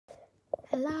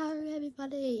Hello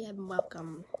everybody and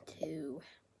welcome to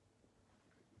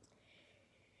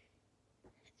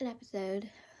an episode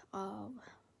of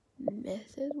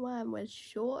Mrs. Womwood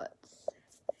Shorts,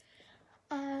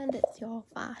 and it's your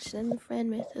fashion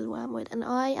friend Mrs. Womwood, and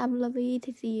I am lovely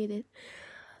to see you this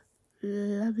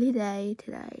lovely day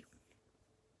today.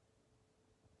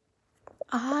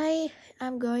 I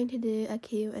am going to do a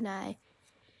Q&A.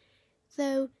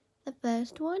 So the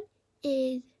first one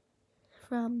is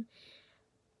from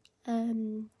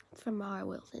Mara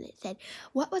Wilson. It said,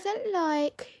 "What was it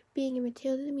like being in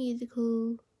Matilda the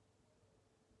musical?"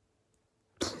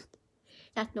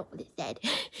 That's not what it said.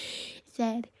 It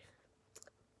said,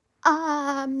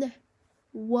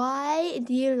 why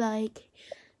do you like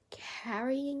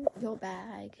carrying your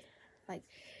bag? Like,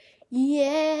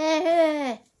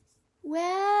 yeah,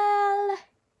 well,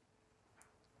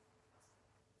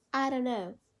 I don't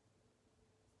know,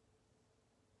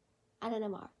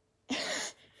 Mara.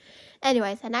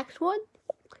 Anyways, the next one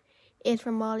is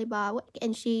from Molly Barwick,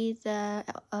 and she's the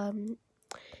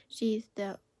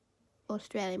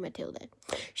Australian Matilda.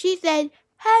 She said,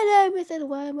 "Hello, Mrs.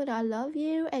 Wormwood, I love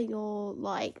you, and you're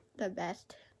like the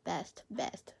best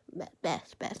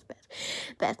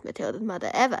Matilda's mother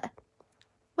ever."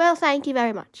 Well, thank you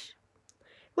very much.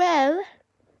 Well,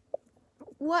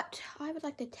 what I would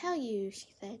like to tell you, she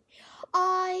said,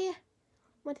 I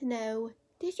want to know,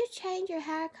 did you change your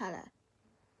hair color?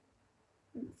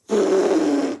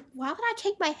 Why would I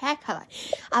change my hair color?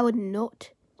 I would not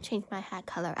change my hair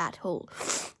color at all.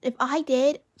 If I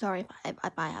did, sorry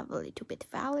if I have a little bit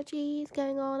of allergies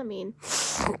going on. I mean,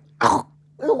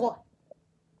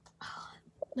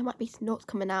 there might be snorts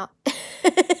coming out.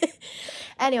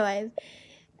 Anyways,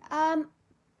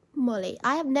 Molly,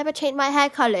 I have never changed my hair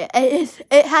color.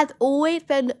 It has always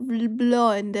been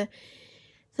blonde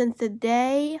since the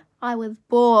day I was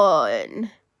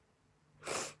born.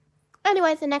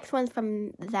 Anyways, the next one's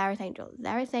from Zara's Angel.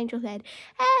 Zara's Angel said,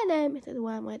 "Hello, Mrs.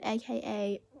 Wormwood,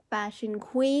 aka Fashion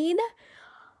Queen.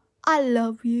 I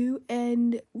love you,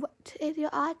 and what is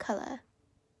your eye color?"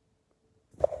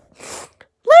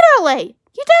 Literally!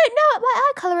 You don't know what my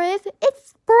eye color is?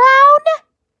 It's brown?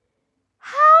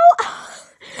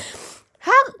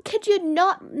 How could you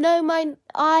not know my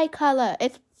eye color?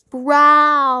 It's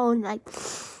brown, like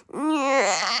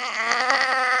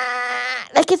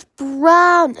it's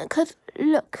brown, because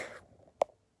look,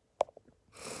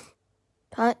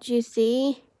 can't you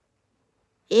see?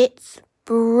 It's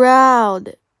brown.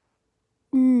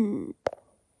 Can't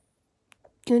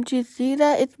you see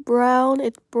that? It's brown,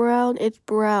 it's brown, it's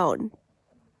brown.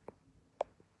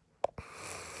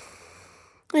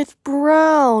 It's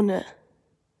brown.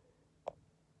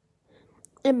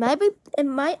 It might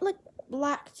look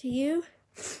black to you,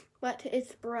 but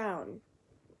it's brown.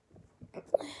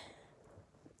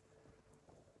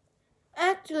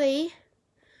 Actually,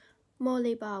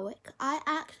 Molly Barwick, I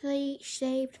actually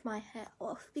shaved my hair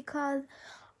off because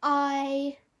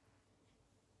I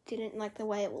didn't like the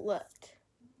way it looked.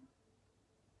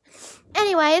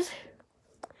 Anyways,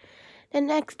 the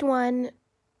next one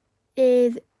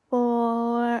is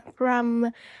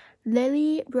from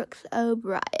Lily Brooks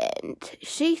O'Brien.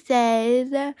 She says,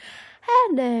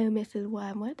 "Hello, Mrs.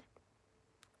 Wormwood."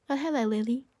 Oh, hello,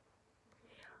 Lily.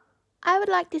 I would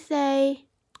like to say,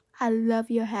 I love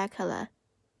your hair color.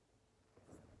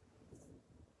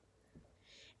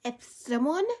 If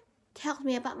someone tells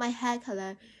me about my hair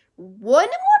color one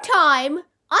more time,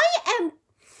 I am,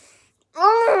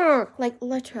 like,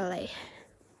 literally.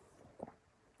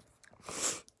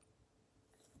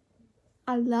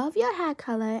 I love your hair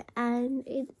color, and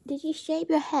did you shave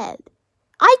your head?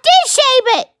 I did shave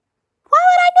it! Why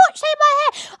would I not shave my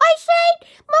hair? I shaved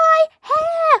my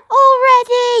hair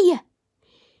already!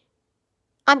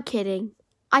 I'm kidding.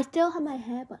 I still have my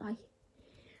hair, but I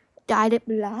dyed it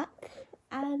black,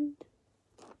 and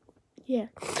yeah.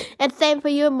 And same for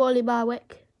you, Molly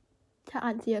Barwick, to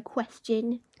answer your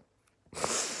question.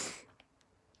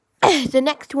 The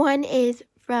next one is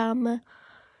from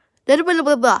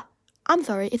I'm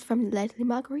sorry, it's from Leslie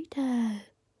Margarita.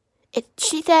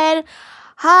 She said,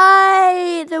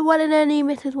 "Hi, the one and only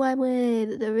Mrs.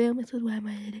 Womwood, the real Mrs.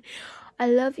 Womwood. I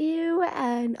love you,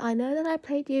 and I know that I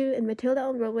played you in Matilda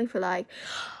on Broadway for like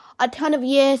a ton of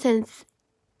years, since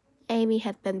Amy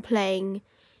has been playing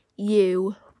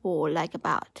you for like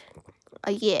about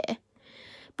a year.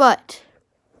 But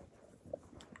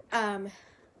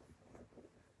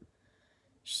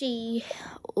she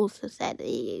also said that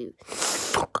you,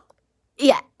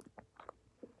 yeah."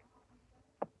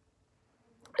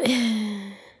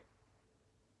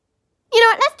 You know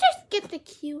what, let's just skip the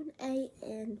Q&A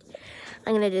and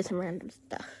I'm going to do some random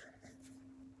stuff.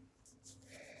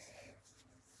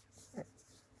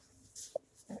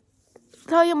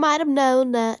 So you might have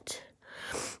known that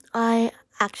I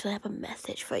actually have a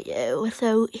message for you.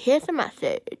 So here's the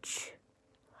message.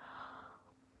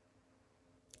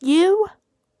 You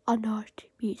are not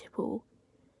beautiful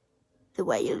the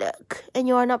way you look, and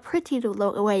you are not pretty the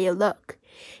way you look.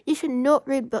 You should not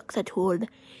read books at all.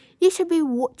 You should be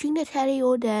watching the telly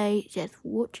all day, just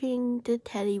watching the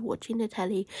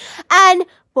telly, and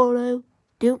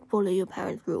don't follow your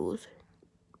parents' rules.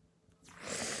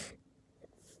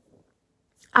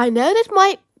 I know this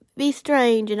might be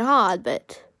strange and hard,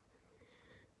 but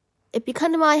if you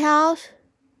come to my house,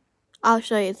 I'll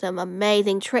show you some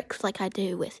amazing tricks like I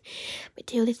do with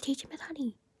Matilda's teacher, Miss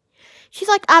Honey. She's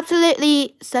like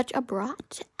absolutely such a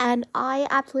brat, and I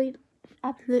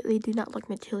absolutely do not like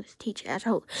Matilda's teacher at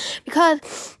all.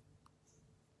 Because,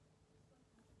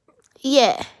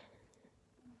 yeah.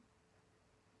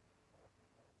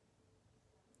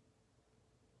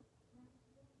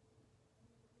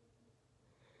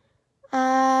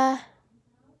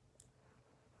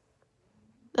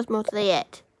 That's mostly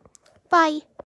it. Bye.